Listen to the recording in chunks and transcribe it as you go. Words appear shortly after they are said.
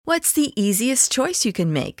What's the easiest choice you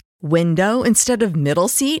can make? Window instead of middle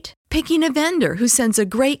seat? Picking a vendor who sends a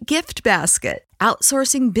great gift basket?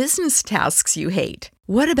 Outsourcing business tasks you hate?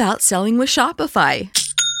 What about selling with Shopify?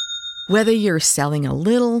 Whether you're selling a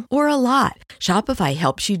little or a lot, Shopify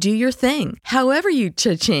helps you do your thing, however you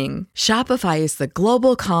cha-ching. Shopify is the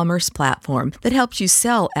global commerce platform that helps you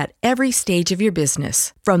sell at every stage of your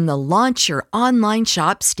business. From the launch your online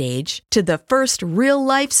shop stage to the first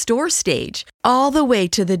real-life store stage, all the way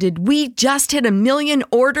to the did we just hit a million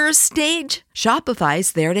orders stage.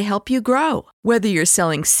 Shopify's there to help you grow. Whether you're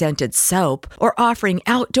selling scented soap or offering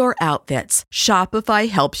outdoor outfits, Shopify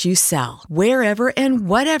helps you sell. Wherever and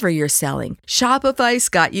whatever you're selling, Shopify's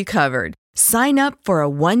got you covered. Sign up for a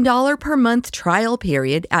 $1 per month trial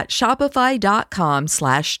period at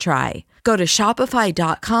shopify.com/try. Go to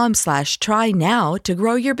shopify.com/try now to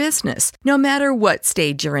grow your business, no matter what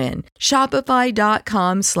stage you're in.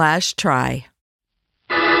 Shopify.com/try.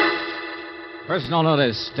 Personal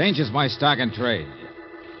notice. Danger's my stock and trade.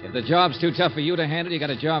 If the job's too tough for you to handle, you got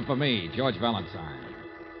a job for me, George Valentine.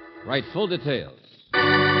 Write full details.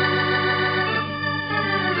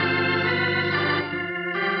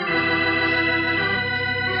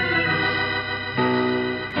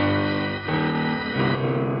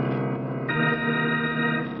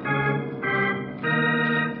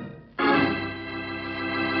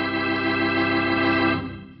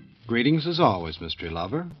 Greetings as always, mystery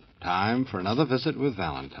lover. Time for another visit with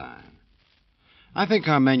Valentine. I think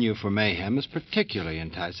our menu for mayhem is particularly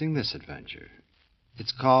enticing this adventure.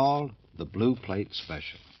 It's called the Blue Plate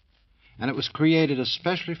Special, and it was created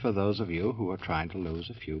especially for those of you who are trying to lose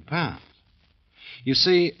a few pounds. You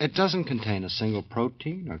see, it doesn't contain a single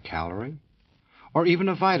protein or calorie, or even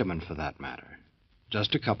a vitamin for that matter.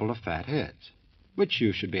 Just a couple of fat heads, which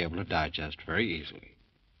you should be able to digest very easily.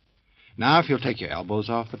 Now, if you'll take your elbows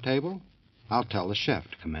off the table, I'll tell the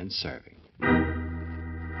chef to commence serving.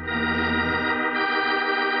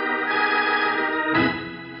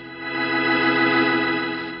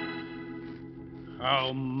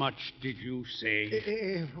 How much did you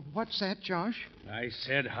say? What's that, Josh? I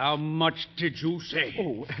said, how much did you say?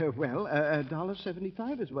 Oh, well,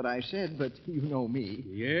 $1.75 is what I said, but you know me.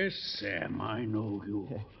 Yes, Sam, I know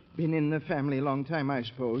you. Been in the family a long time, I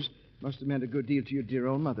suppose. Must have meant a good deal to your dear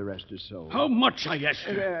old mother, rest her soul. How much, I asked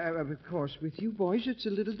you? Of course, with you boys, it's a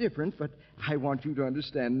little different, but I want you to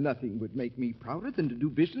understand nothing would make me prouder than to do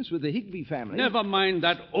business with the Higbee family. Never mind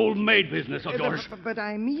that old maid business of yours. But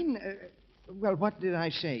I mean, well, what did I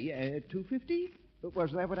say? $2.50?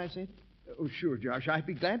 Was that what I said? Oh, sure, Josh. I'd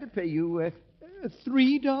be glad to pay you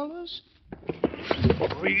 $3.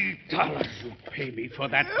 $3 you pay me for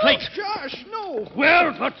that plate. Oh, Josh, no.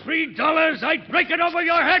 Well, for $3, I'd break it over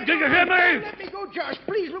your head. Do you hear me? Let me go, Josh.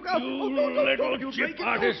 Please, look out. You Don't little you chip break it.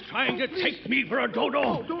 artist trying to Please. take me for a dodo.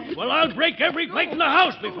 No, don't. Well, I'll break every plate in the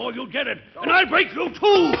house before you get it. And I'll break you,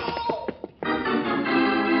 too.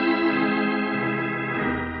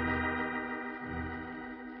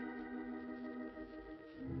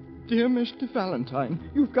 Dear Mr. Valentine,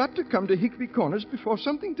 you've got to come to Higbee Corners before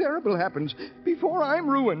something terrible happens, before I'm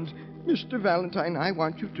ruined. Mr. Valentine, I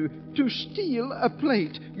want you to steal a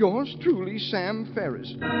plate. Yours truly, Sam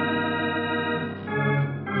Ferris.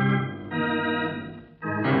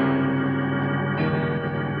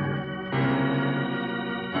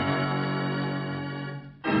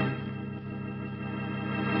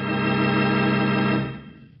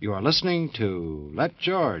 You are listening to Let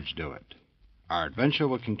George Do It. Our adventure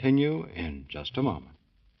will continue in just a moment.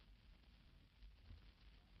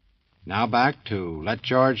 Now back to Let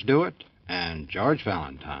George Do It and George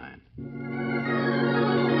Valentine.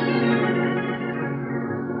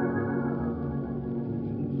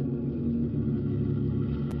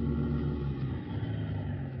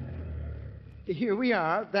 Here we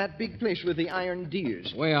are, that big place with the iron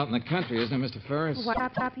deers. Way out in the country, isn't it, Mr. Ferris? Why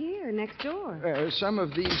up here, next door? Some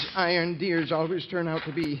of these iron deers always turn out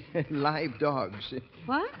to be live dogs.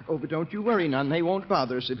 What? Oh, but don't you worry none. They won't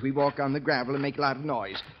bother us if we walk on the gravel and make a lot of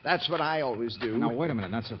noise. That's what I always do. Now, wait a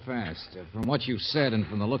minute, not so fast. From what you've said and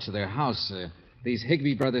from the looks of their house, these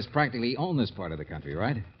Higbee brothers practically own this part of the country,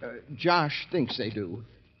 right? Josh thinks they do.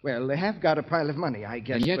 Well, they have got a pile of money, I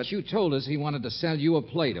guess. And yet but... you told us he wanted to sell you a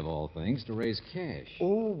plate, of all things, to raise cash.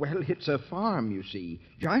 Oh, well, it's a farm, you see.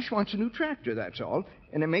 Josh wants a new tractor, that's all.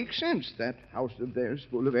 And it makes sense. That house of theirs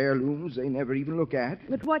full of heirlooms they never even look at.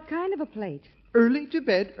 But what kind of a plate? Early to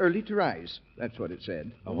bed, early to rise. That's what it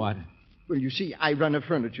said. A what? Well, you see, I run a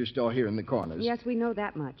furniture store here in the corners. Yes, we know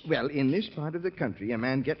that much. Well, in this part of the country, a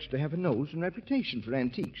man gets to have a nose and reputation for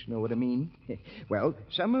antiques. Know what I mean? Well,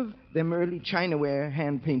 some of them early chinaware,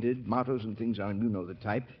 hand-painted, mottos and things on, you know the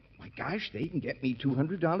type. My gosh, they can get me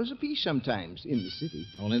 $200 apiece sometimes in the city.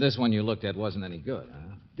 Only this one you looked at wasn't any good,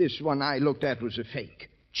 huh? This one I looked at was a fake.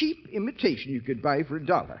 Cheap imitation you could buy for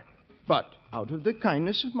 $1. But out of the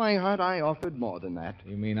kindness of my heart, I offered more than that.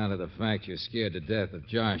 You mean out of the fact you're scared to death of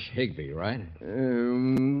Josh Higbee, right?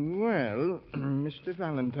 Well, Mr.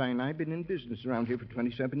 Valentine, I've been in business around here for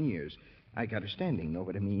 27 years. I got a standing, know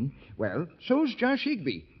what I mean? Well, so's Josh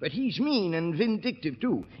Higbee, but he's mean and vindictive,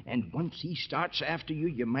 too. And once he starts after you,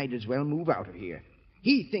 you might as well move out of here.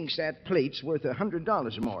 He thinks that plate's worth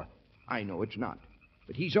 $100 or more. I know it's not.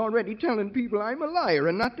 But he's already telling people I'm a liar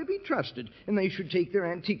and not to be trusted, and they should take their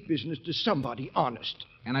antique business to somebody honest.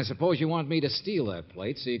 And I suppose you want me to steal that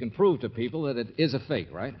plate so you can prove to people that it is a fake,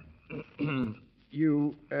 right?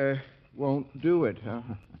 You, won't do it, huh?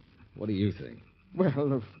 What do you think?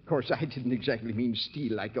 Well, of course, I didn't exactly mean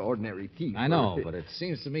steal like an ordinary thief. I know, but it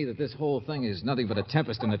seems to me that this whole thing is nothing but a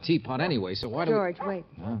tempest in a teapot anyway, so why don't George, wait.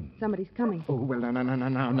 Somebody's coming. Oh, well,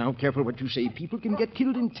 now, careful what you say. People can get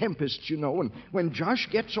killed in tempests, you know, and when Josh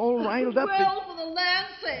gets all riled up... Well, for the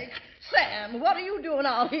land's sake, Sam, what are you doing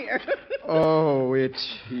out here? Oh,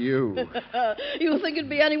 it's you. You think it'd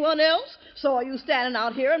be anyone else? Saw you standing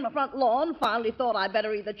out here in my front lawn, finally thought I'd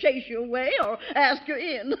better either chase you away or ask you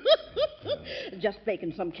in. Just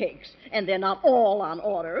baking some cakes, and they're not all on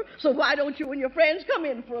order, so why don't you and your friends come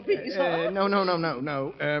in for a piece, huh?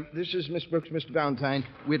 No. This is Miss Brooks, Mr. Valentine,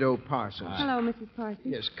 Widow Parsons. Hello, Mrs. Parsons.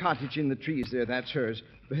 Yes, cottage in the trees there, that's hers.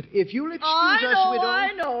 But if you'll excuse us, Widow...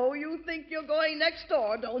 I know. You think you're going next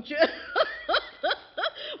door, don't you?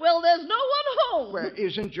 Well, there's no one home. Well,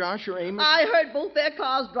 isn't Josh or Amos... I heard both their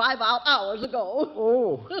cars drive out hours ago.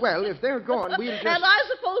 Oh, well, if they're gone, we'll just... And I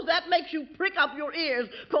suppose that makes you prick up your ears,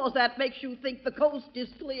 because that makes you think the coast is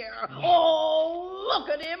clear. Oh, look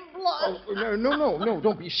at him blush. Oh, no,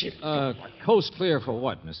 don't be silly. Coast clear for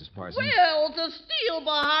what, Mrs. Parsons? Well, to steal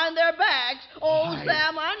behind their backs. Oh,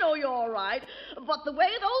 Sam, I know you're all right. But the way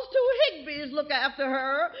those two Higbees look after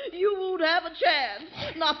her, you won't have a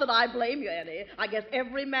chance. Not that I blame you any. I guess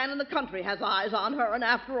every man in the country has eyes on her, and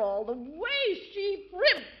after all, the way she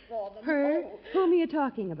primps for them. Her? Oh. Whom are you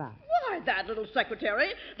talking about? Why, that little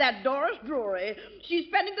secretary, that Doris Drury. She's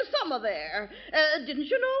spending the summer there. Didn't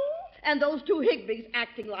you know? And those two Higbees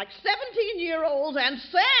acting like 17-year-olds, and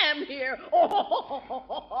Sam here.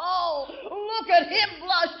 Oh, look at him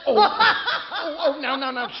blush.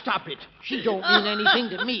 Now, stop it. She don't mean anything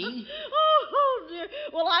to me. Oh, dear.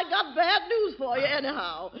 Well, I got bad news for you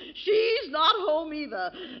anyhow. She's not home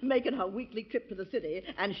either, making her weekly trip to the city,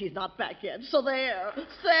 and she's not back yet. So there.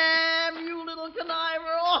 Sam, you little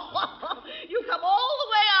conniver. Oh, you come all the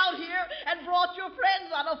way out here and brought your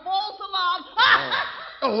friends on a false alarm.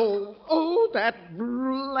 Oh, that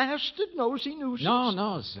blasted nosy nuisance.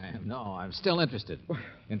 No, Sam. No, I'm still interested.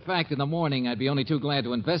 In fact, in the morning, I'd be only too glad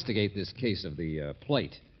to investigate this case of the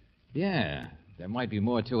plate. Yeah, there might be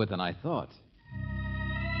more to it than I thought.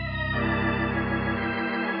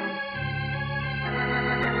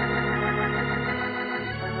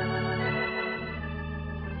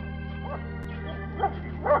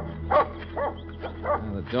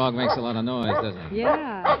 Well, the dog makes a lot of noise, doesn't he?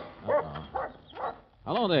 Yeah. Uh-oh.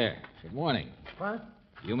 Hello there. Good morning. What?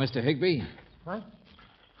 You Mr. Higbee? What?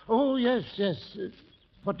 Oh, yes.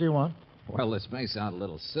 What do you want? Well, this may sound a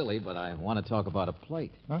little silly, but I want to talk about a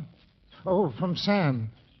plate. Huh? Oh, from Sam.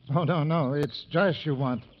 Oh, no. It's Josh you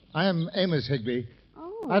want. I am Amos Higbee.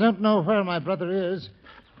 Oh. I don't know where my brother is.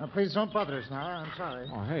 Now, please don't bother us now. I'm sorry.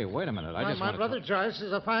 Oh, hey, wait a minute. My brother Joyce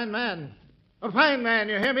is a fine man. A fine man,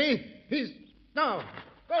 you hear me? No.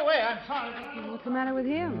 Go away. I'm sorry. What's the matter with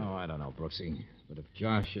him? Oh, I don't know, Brooksy. But if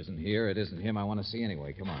Josh isn't here, it isn't him I want to see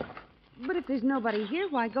anyway. Come on. But if there's nobody here,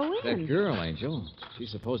 why go in? That girl, Angel.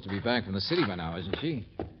 She's supposed to be back from the city by now, isn't she?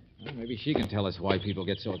 Well, maybe she can tell us why people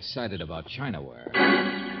get so excited about Chinaware.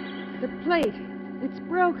 The plate. It's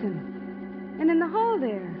broken. And in the hall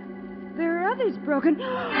there are others broken.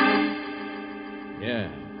 Yeah.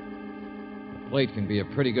 The plate can be a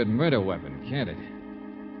pretty good murder weapon, can't it?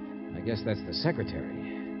 I guess that's the secretary.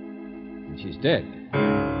 And she's dead.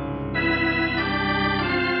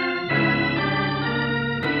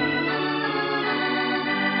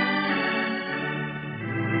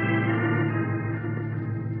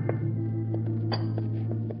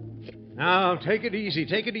 Now, take it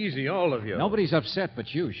easy, all of you. Nobody's upset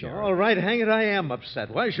but you, Sheriff. All right, hang it, I am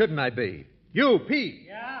upset. Why shouldn't I be? You, Pete.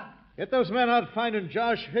 Yeah? Get those men out finding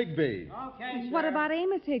Josh Higbee. Okay, What about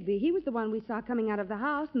Amos Higbee? He was the one we saw coming out of the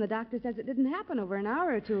house, and the doctor says it didn't happen over an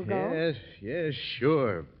hour or two ago. Yes,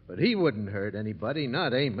 sure. But he wouldn't hurt anybody,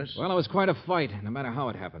 not Amos. Well, it was quite a fight, no matter how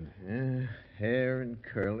it happened. Hair and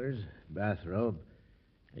curlers, bathrobe.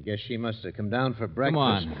 I guess she must have come down for breakfast. Come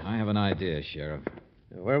on. I have an idea, Sheriff.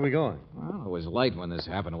 Where are we going? Well, it was light when this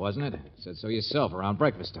happened, wasn't it? Said so yourself around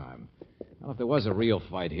breakfast time. Well, if there was a real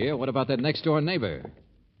fight here, what about that next-door neighbor?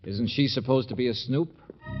 Isn't she supposed to be a snoop?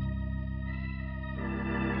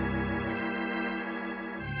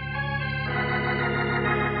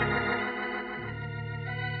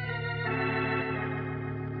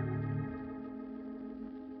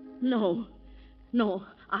 No,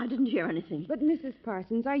 I didn't hear anything. But, Mrs.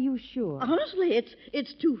 Parsons, are you sure? Honestly,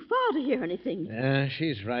 it's too far to hear anything. Yeah,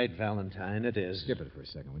 she's right, Valentine. It is. Skip it for a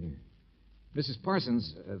second, will you? Mrs.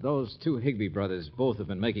 Parsons, those two Higbee brothers both have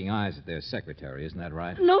been making eyes at their secretary, isn't that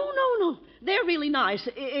right? No. They're really nice.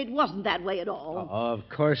 It wasn't that way at all. Oh, of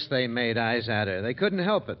course they made eyes at her. They couldn't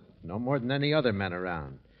help it. No more than any other men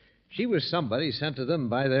around. She was somebody sent to them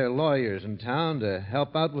by their lawyers in town to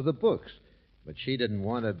help out with the books. But she didn't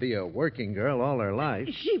want to be a working girl all her life.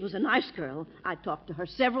 She was a nice girl. I talked to her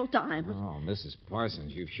several times. Oh, Mrs.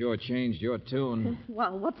 Parsons, you've sure changed your tune.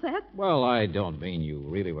 Well, what's that? Well, I don't mean you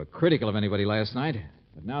really were critical of anybody last night.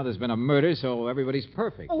 But now there's been a murder, so everybody's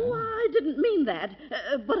perfect. Oh, huh? I didn't mean that.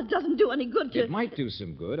 But it doesn't do any good to... It might do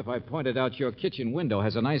some good if I pointed out your kitchen window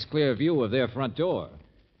has a nice clear view of their front door.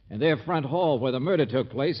 And their front hall where the murder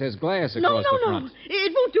took place has glass across the front. No.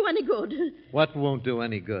 It won't do any good. What won't do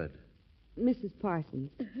any good? Mrs. Parsons,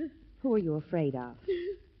 who are you afraid of?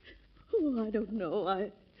 Oh, I don't know.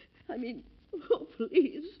 I mean, oh,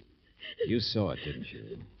 please. You saw it, didn't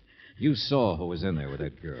you? You saw who was in there with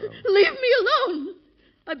that girl. Leave me alone.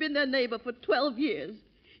 I've been their neighbor for 12 years.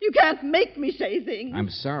 You can't make me say things. I'm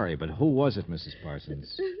sorry, but who was it, Mrs.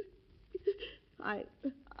 Parsons?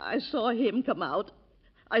 I saw him come out.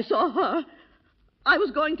 I saw her. I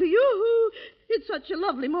was going to you. It's such a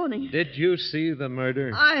lovely morning. Did you see the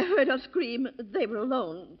murder? I heard her scream. They were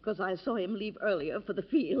alone because I saw him leave earlier for the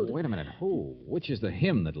field. Wait a minute. Who? Which is the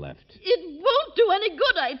him that left? It won't do any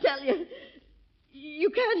good, I tell you.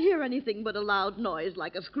 You can't hear anything but a loud noise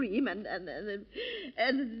like a scream, and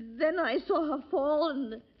then I saw her fall,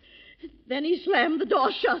 and then he slammed the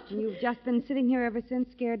door shut. And you've just been sitting here ever since,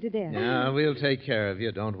 scared to death. Yeah, we'll take care of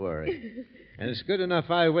you. Don't worry. And it's good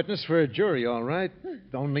enough eyewitness for a jury, all right.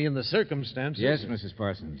 Only in the circumstances. Yes, Mrs.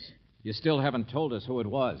 Parsons. You still haven't told us who it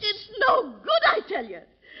was. It's no good, I tell you.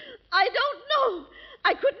 I don't know.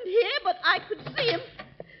 I couldn't hear, but I could see him.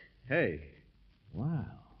 Hey. Wow.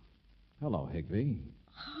 Hello, Higbee.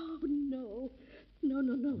 Oh, no.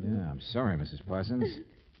 Yeah, I'm sorry, Mrs. Parsons.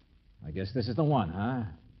 I guess this is the one, huh?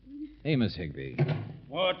 Amos Higbee.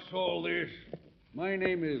 What's all this? My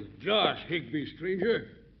name is Josh Higbee, stranger.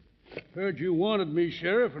 Heard you wanted me,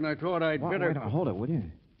 Sheriff, and I thought I'd better... Wait, hold it, will you?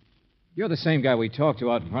 You're the same guy we talked to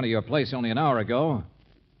out in front of your place only an hour ago.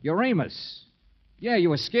 You're Amos. Yeah, you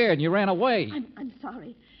were scared and you ran away. I'm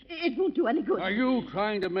sorry. It won't do any good. Are you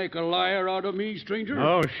trying to make a liar out of me, stranger?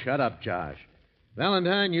 Oh, shut up, Josh.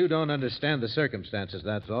 Valentine, you don't understand the circumstances,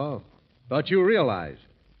 that's all. But you realize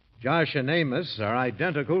Josh and Amos are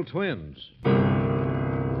identical twins.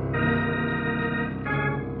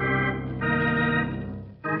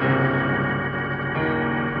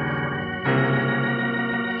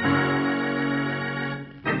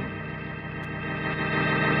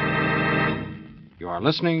 You are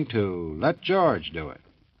listening to Let George Do It.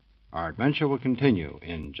 Our adventure will continue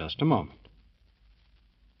in just a moment.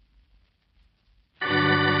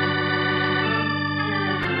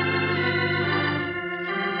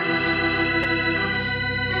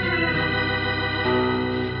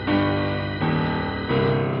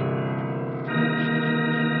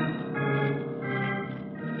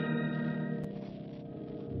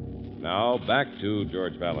 Now, back to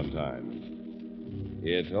George Valentine.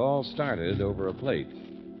 It all started over a plate.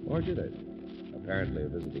 Or did it? Apparently, a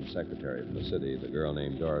visiting secretary from the city, the girl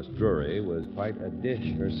named Doris Drury, was quite a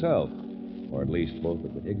dish herself. Or at least both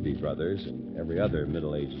of the Higbee brothers and every other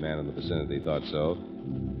middle-aged man in the vicinity thought so.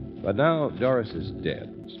 But now Doris is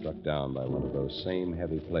dead, struck down by one of those same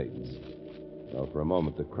heavy plates. Well, for a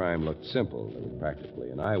moment, the crime looked simple. There was practically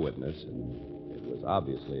an eyewitness, and it was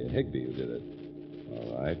obviously a Higbee who did it.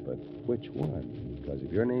 All right, but which one? Because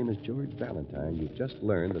if your name is George Valentine, you've just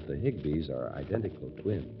learned that the Higbees are identical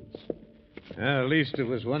twins. At least it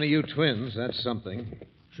was one of you twins. That's something.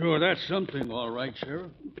 Sure, that's something, all right,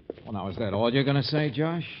 Sheriff. Well, now, is that all you're going to say,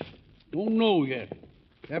 Josh? Don't know yet.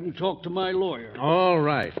 Haven't talked to my lawyer. All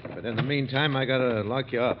right. But in the meantime, I got to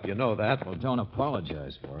lock you up. You know that. Well, don't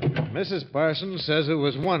apologize for it. Mrs. Parsons says it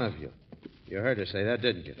was one of you. You heard her say that,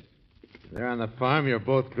 didn't you? There on the farm, you're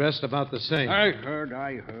both dressed about the same. I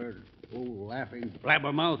heard. Oh, laughing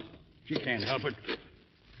blabbermouth. She can't help it.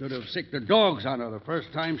 Should have sicked the dogs on her the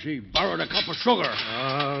first time she borrowed a cup of sugar.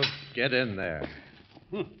 Oh, get in there.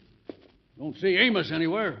 Don't see Amos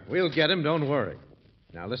anywhere. We'll get him, don't worry.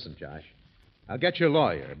 Now, listen, Josh. I'll get your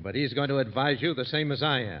lawyer, but he's going to advise you the same as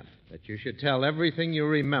I am, that you should tell everything you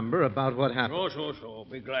remember about what happened. So.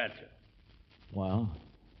 Be glad to. Well?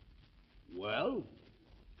 Well?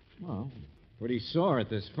 Well, pretty sore at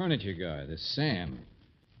this furniture guy, this Sam.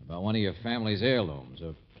 About one of your family's heirlooms.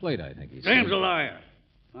 A plate, I think he said. Sam's a liar.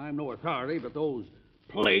 I'm no authority, but those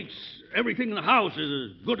plates, everything in the house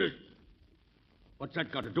is as good as... What's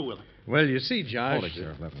that got to do with it? Well, you see, Josh... Hold it,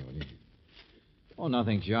 Sheriff. Let me, will you? Oh,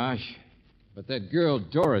 nothing, Josh. But that girl,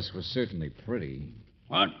 Doris, was certainly pretty.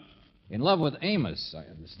 What? In love with Amos, I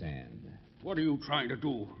understand. What are you trying to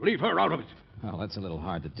do? Leave her out of it. Well, that's a little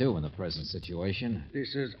hard to do in the present situation.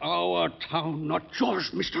 This is our town, not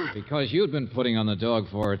yours, mister. Because you'd been putting on the dog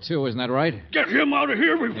for her, too, isn't that right? Get him out of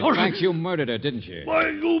here before... In fact, you murdered her, didn't you? Why,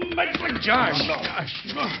 you meddling... Josh!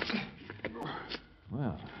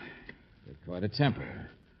 Well, you're quite a temper.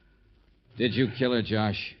 Did you kill her,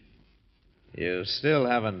 Josh? You still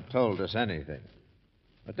haven't told us anything.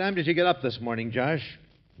 What time did you get up this morning, Josh?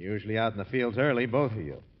 Usually out in the fields early, both of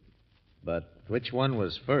you. But which one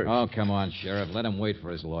was first? Oh, come on, Sheriff. Let him wait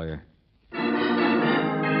for his lawyer.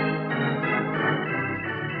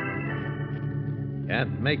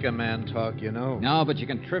 Can't make a man talk, you know. No, but you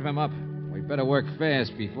can trip him up. We better work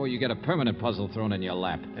fast before you get a permanent puzzle thrown in your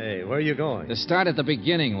lap. Hey, where are you going? To start at the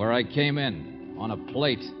beginning, where I came in, on a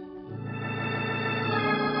plate.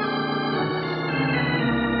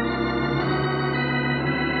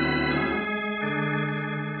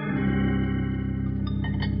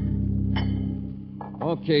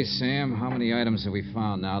 Okay, Sam, how many items have we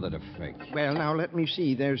found now that are fake? Well, now, let me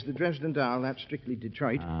see. There's the Dresden doll. That's strictly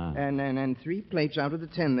Detroit. And 3 plates out of the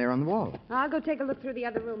 10 there on the wall. I'll go take a look through the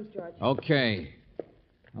other rooms, George. Okay.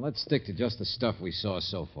 Now, let's stick to just the stuff we saw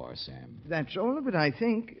so far, Sam. That's all of it, I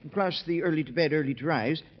think, plus the early to bed, early to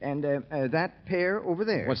rise, and that pair over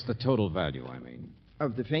there. What's the total value, I mean?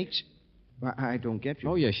 Of the fakes? Well, I don't get you.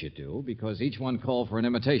 Oh, yes, you do, because each one called for an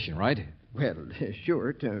imitation, right? Well,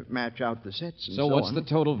 sure, to match out the sets and so what's on. the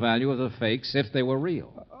total value of the fakes if they were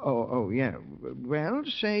real? Oh, yeah. Well,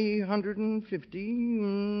 say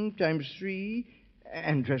 150 times 3.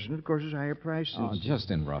 And Dresden, of course, is higher price. Oh, just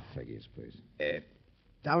in rough figures, please.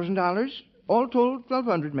 $1,000. All told,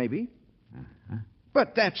 1,200 maybe. Uh-huh.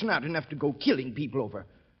 But that's not enough to go killing people over.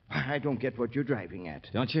 I don't get what you're driving at.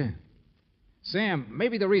 Don't you? Sam,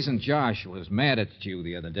 maybe the reason Josh was mad at you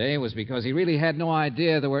the other day was because he really had no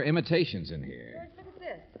idea there were imitations in here. George, look at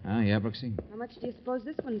this. Oh, yeah, Brooksy? How much do you suppose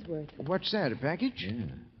this one's worth? What's that, a package? Yeah,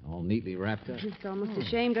 all neatly wrapped up. It's almost a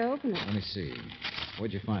shame to open it. Let me see.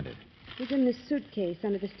 Where'd you find it? It was in this suitcase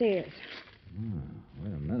under the stairs. Oh,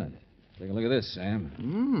 wait a minute. Take a look at this,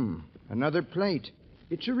 Sam. Another plate.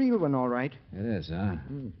 It's a real one, all right. It is, huh?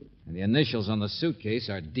 And the initials on the suitcase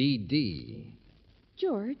are D.D.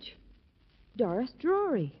 George, Doris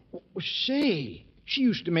Drury. Oh, say, she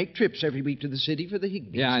used to make trips every week to the city for the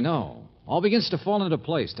Higbees. Yeah, I know. All begins to fall into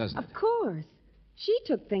place, doesn't it? Of course. She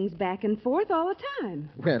took things back and forth all the time.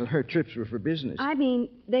 Well, her trips were for business. I mean,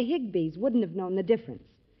 the Higbees wouldn't have known the difference.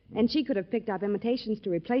 And she could have picked up imitations to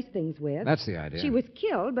replace things with. That's the idea. She was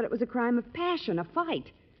killed, but it was a crime of passion, a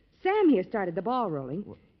fight. Sam here started the ball rolling.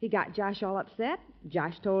 He got Josh all upset.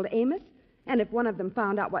 Josh told Amos. And if one of them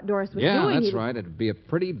found out what Doris was doing... Yeah, that's right. It'd be a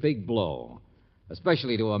pretty big blow.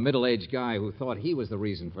 Especially to a middle-aged guy who thought he was the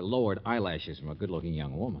reason for lowered eyelashes from a good-looking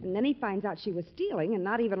young woman. And then he finds out she was stealing, and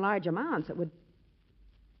not even large amounts. It would...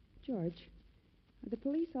 George, are the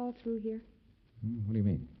police all through here? What do you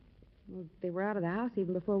mean? Well, they were out of the house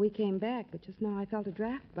even before we came back, but just now I felt a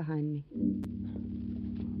draft behind me.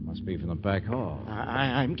 Must be from the back hall.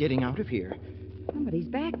 I'm getting out of here. Somebody's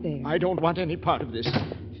back there. I don't want any part of this.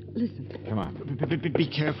 Listen. Come on. Be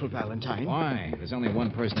careful, Valentine. Why? There's only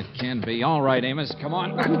one person it can be. All right, Amos, come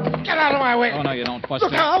on. Get out of my way. Oh, no, you don't, Buster.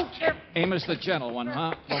 Look out! Amos the gentle one,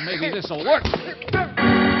 huh? Well, maybe this'll work.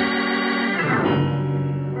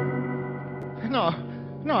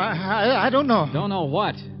 No, I don't know. Don't know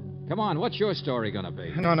what? Come on, what's your story going to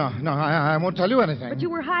be? No, I won't tell you anything. But you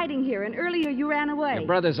were hiding here, and earlier you ran away. Your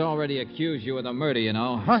brother's already accused you of the murder, you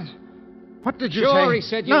know. What? What did you say? Sure, he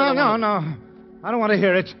said you... No. I don't want to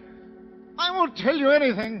hear it. I won't tell you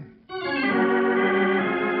anything.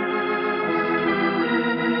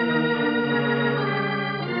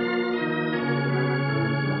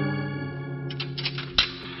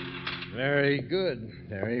 Very good.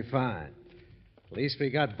 Very fine. At least we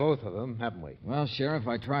got both of them, haven't we? Well, Sheriff,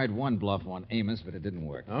 I tried one bluff on Amos, but it didn't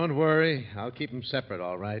work. Don't worry. I'll keep them separate,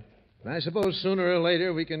 all right. And I suppose sooner or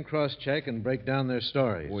later we can cross-check and break down their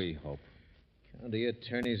stories. We hope. County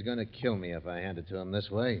attorney's going to kill me if I hand it to him this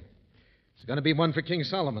way. It's going to be one for King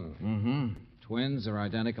Solomon. Mm-hmm. Twins are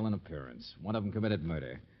identical in appearance. One of them committed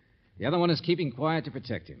murder. The other one is keeping quiet to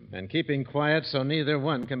protect him. And keeping quiet so neither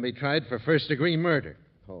one can be tried for first-degree murder.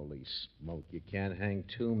 Holy smoke, you can't hang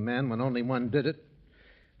two men when only one did it.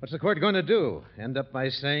 What's the court going to do? End up by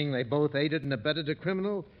saying they both aided and abetted a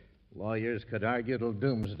criminal? Lawyers could argue till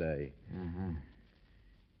doomsday. Uh-huh.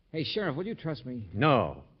 Hey, Sheriff, will you trust me?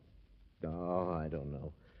 No. Oh, I don't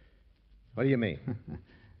know. What do you mean?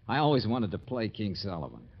 I always wanted to play King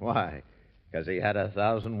Solomon. Why? Because he had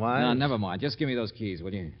 1,000 wives? No, never mind. Just give me those keys,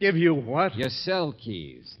 will you? Give you what? Your cell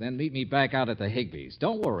keys. Then meet me back out at the Higbees.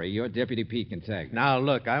 Don't worry, your Deputy Pete can tag me. Now,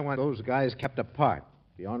 look, I want those guys kept apart.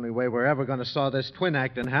 The only way we're ever going to saw this twin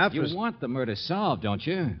act in half You is... want the murder solved, don't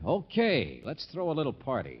you? Okay, let's throw a little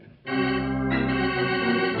party.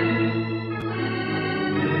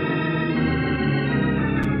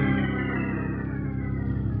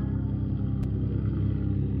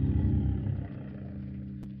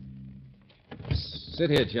 Sit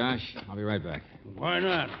here, Josh. I'll be right back. Why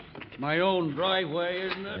not? My own driveway,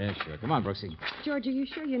 isn't it? Yeah, sure. Come on, Brooksy. George, are you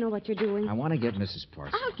sure you know what you're doing? I want to get Mrs.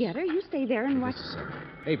 Parsons. I'll get her. You stay there and watch. Just a second.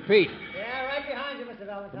 Hey, Pete. Yeah, right behind you, Mr.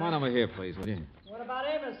 Valentine. Come on over here, please, will you? What about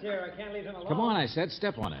Amos here? I can't leave him alone. Come on, I said.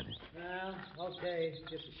 Step on it. Well, okay.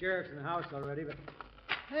 Guess the sheriff's in the house already, but...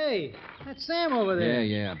 Hey, that's Sam over there.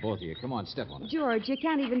 Yeah, both of you. Come on, step on it. George, you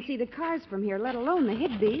can't even see the cars from here, let alone the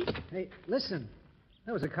Higbees. Hey, listen.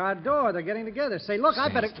 That was a car door. They're getting together. Say, look,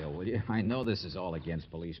 I better... Still, will you? I know this is all against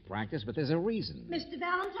police practice, but there's a reason. Mr.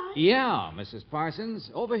 Valentine? Yeah, Mrs. Parsons.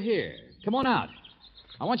 Over here. Come on out.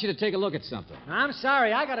 I want you to take a look at something. I'm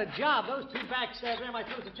sorry. I got a job. Those two backstabbers there, my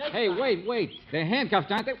supposed to take... Hey, wait. They're handcuffed,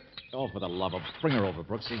 aren't they? Oh, for the love of... Bring her over,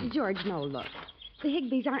 Brooksy. George, no, look. The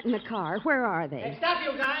Higbees aren't in the car. Where are they? Hey, stop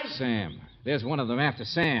you guys! Sam. There's one of them after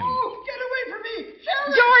Sam. Oh, get away from me!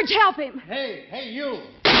 Sheriff! George, help him! Hey, you!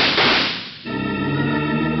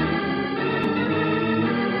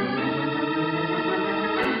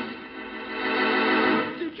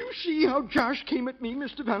 Did you see how Josh came at me,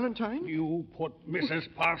 Mr. Valentine? You put Mrs.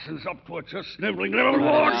 Parsons up to it, just sniveling little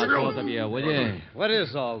wards. Both of you, will you? What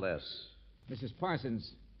is all this? Mrs.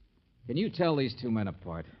 Parsons, can you tell these two men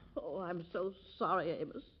apart? Oh, I'm so sorry,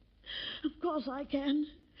 Amos. Of course I can.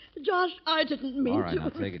 Josh, I didn't mean All right, to. now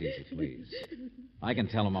take it easy, please. I can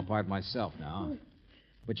tell them apart myself now.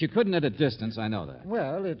 But you couldn't at a distance, I know that.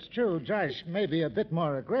 Well, it's true. Josh may be a bit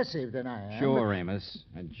more aggressive than I am. Sure, Amos.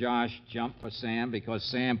 And Josh jumped for Sam because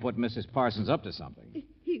Sam put Mrs. Parsons up to something.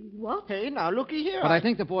 He what? Hey, now, looky here. But I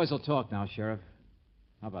think the boys will talk now, Sheriff.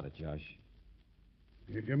 How about it, Josh?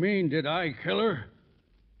 Did you mean, did I kill her?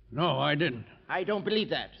 No, I didn't. I don't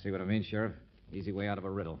believe that. See what I mean, Sheriff? Easy way out of a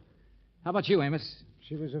riddle. How about you, Amos?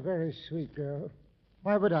 She was a very sweet girl.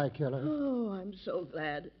 Why would I kill her? Oh, I'm so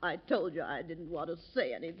glad. I told you I didn't want to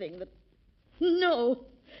say anything that... No,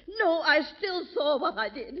 I still saw what I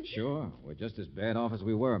did. Sure. We're just as bad off as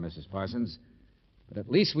we were, Mrs. Parsons. But at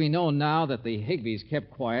least we know now that the Higbees kept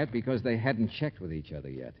quiet because they hadn't checked with each other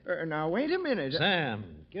yet. Now, wait a minute. Sam,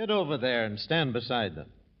 get over there and stand beside them.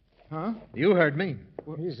 Huh? You heard me.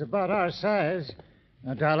 He's about our size.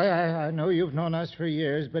 Now, Dolly, I know you've known us for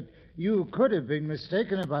years, but you could have been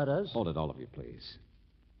mistaken about us. Hold it, all of you, please.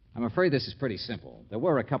 I'm afraid this is pretty simple. There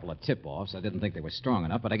were a couple of tip-offs. I didn't think they were strong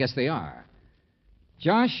enough, but I guess they are.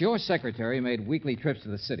 Josh, your secretary made weekly trips to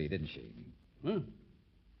the city, didn't she? Huh?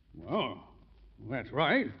 Well, that's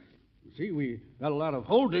right. You see, we got a lot of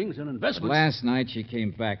holdings and But investments. last night she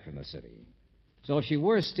came back from the city. So if she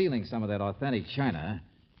were stealing some of that authentic china,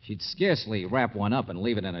 she'd scarcely wrap one up and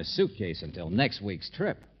leave it in her suitcase until next week's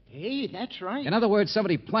trip. Hey, that's right. In other words,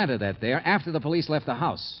 somebody planted that there after the police left the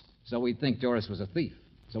house. So we'd think Doris was a thief.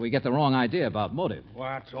 So we get the wrong idea about motive.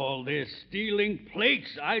 What's all this? Stealing plates?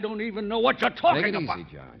 I don't even know what you're talking Take it about. easy,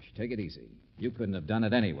 Josh. Take it easy. You couldn't have done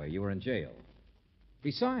it anyway. You were in jail.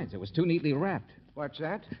 Besides, it was too neatly wrapped. What's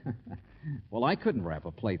that? Well, I couldn't wrap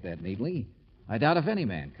a plate that neatly. I doubt if any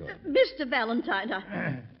man could. Mr. Valentine,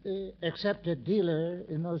 I... Except a dealer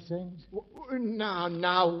in those things?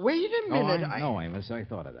 Now, wait a minute. I know, Amos. I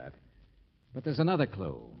thought of that. But there's another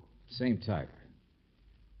clue. Same type.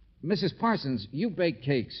 Mrs. Parsons, you bake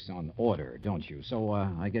cakes on order, don't you? So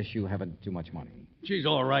I guess you haven't too much money. She's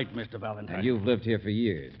all right, Mr. Valentine. And you've lived here for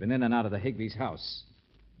years, been in and out of the Higbee's house.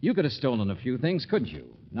 You could have stolen a few things, couldn't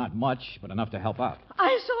you? Not much, but enough to help out.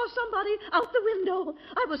 I saw somebody out the window.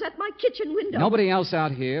 I was at my kitchen window. Nobody else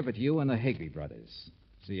out here but you and the Higbee brothers.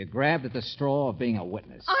 So you grabbed at the straw of being a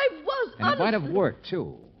witness. I was And it might have worked,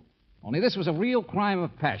 too. Only this was a real crime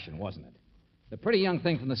of passion, wasn't it? The pretty young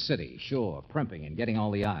thing from the city, sure, primping and getting all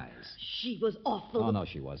the eyes. She was awful. Oh, no,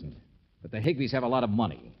 she wasn't. But the Higbees have a lot of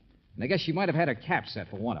money. And I guess she might have had her cap set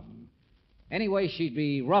for one of them. Anyway, she'd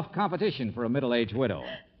be rough competition for a middle-aged widow.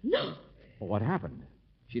 No. Well, what happened?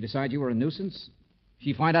 She decide you were a nuisance?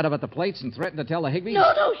 She find out about the plates and threatened to tell the Higbees?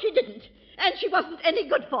 No, she didn't. And she wasn't any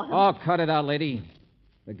good for them. Oh, cut it out, lady.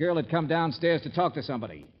 The girl had come downstairs to talk to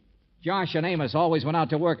somebody. Josh and Amos always went out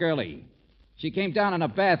to work early. She came down in a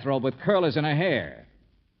bathrobe with curlers in her hair.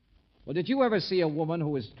 Well, did you ever see a woman who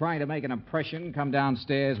was trying to make an impression come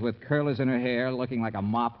downstairs with curlers in her hair, looking like a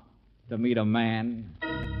mop, to meet a man?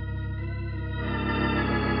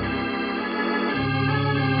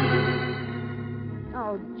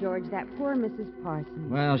 Oh, George, that poor Mrs.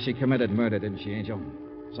 Parsons. Well, she committed murder, didn't she, Angel?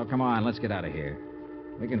 So come on, let's get out of here.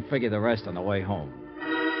 We can figure the rest on the way home.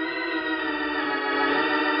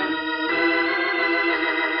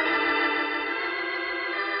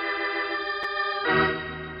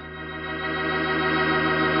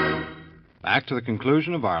 Back to the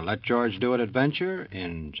conclusion of our Let George Do It adventure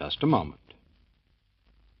in just a moment.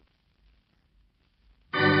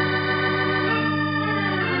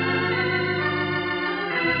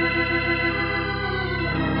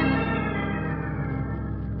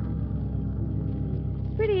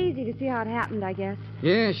 Pretty easy to see how it happened, I guess.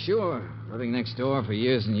 Yeah, sure. Living next door for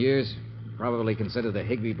years and years. Probably considered the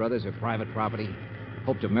Higbee brothers her private property.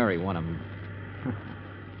 Hoped to marry one of them.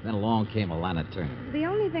 Then along came Alana Turner. The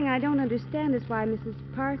only thing I don't understand is why Mrs.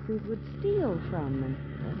 Parsons would steal from them.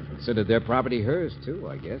 Well, considered their property hers, too,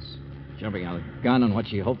 I guess. Jumping on a gun on what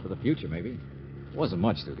she hoped for the future, maybe. Wasn't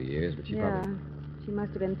much through the years, but she probably... She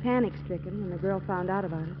must have been panic-stricken when the girl found out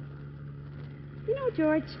about it. You know,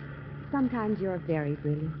 George, sometimes you're very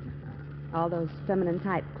brilliant. All those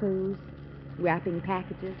feminine-type clues, wrapping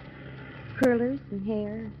packages, curlers and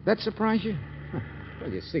hair. That surprise you? Tell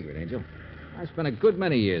you a secret, Angel. I spent a good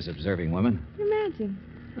many years observing women. Imagine.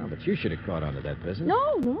 Oh, but you should have caught on to that business.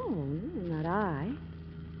 No, not I.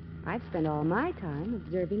 I've spent all my time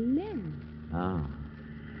observing men. Oh.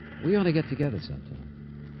 We ought to get together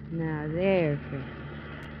sometime. Now there, Fred.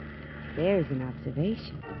 There's an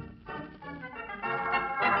observation.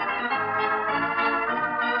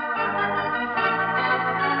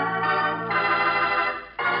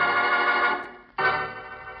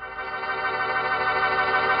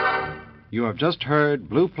 You have just heard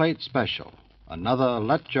Blue Plate Special, another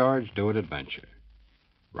Let George Do It adventure.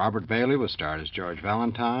 Robert Bailey was starred as George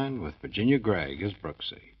Valentine, with Virginia Gregg as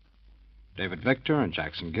Brooksy. David Victor and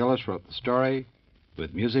Jackson Gillis wrote the story,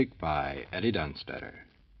 with music by Eddie Dunstetter.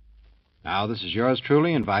 Now, this is yours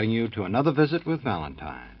truly inviting you to another visit with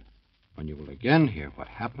Valentine, when you will again hear what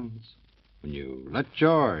happens when you let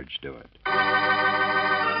George do it.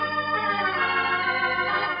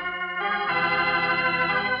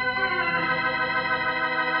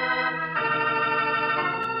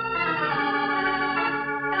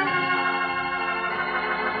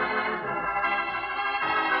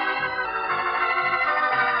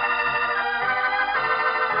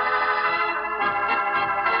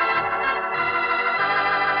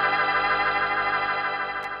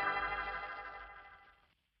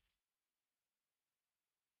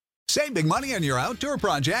 Save big money on your outdoor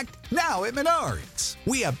project now at Menards.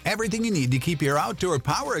 We have everything you need to keep your outdoor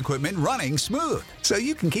power equipment running smooth, so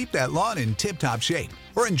you can keep that lawn in tip-top shape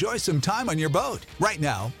or enjoy some time on your boat. Right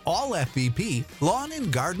now, all FVP, lawn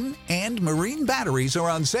and garden, and marine batteries are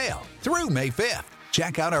on sale through May 5th.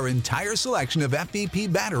 Check out our entire selection of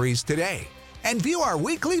FVP batteries today and view our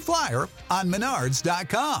weekly flyer on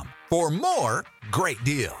Menards.com for more great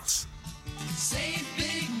deals. Save big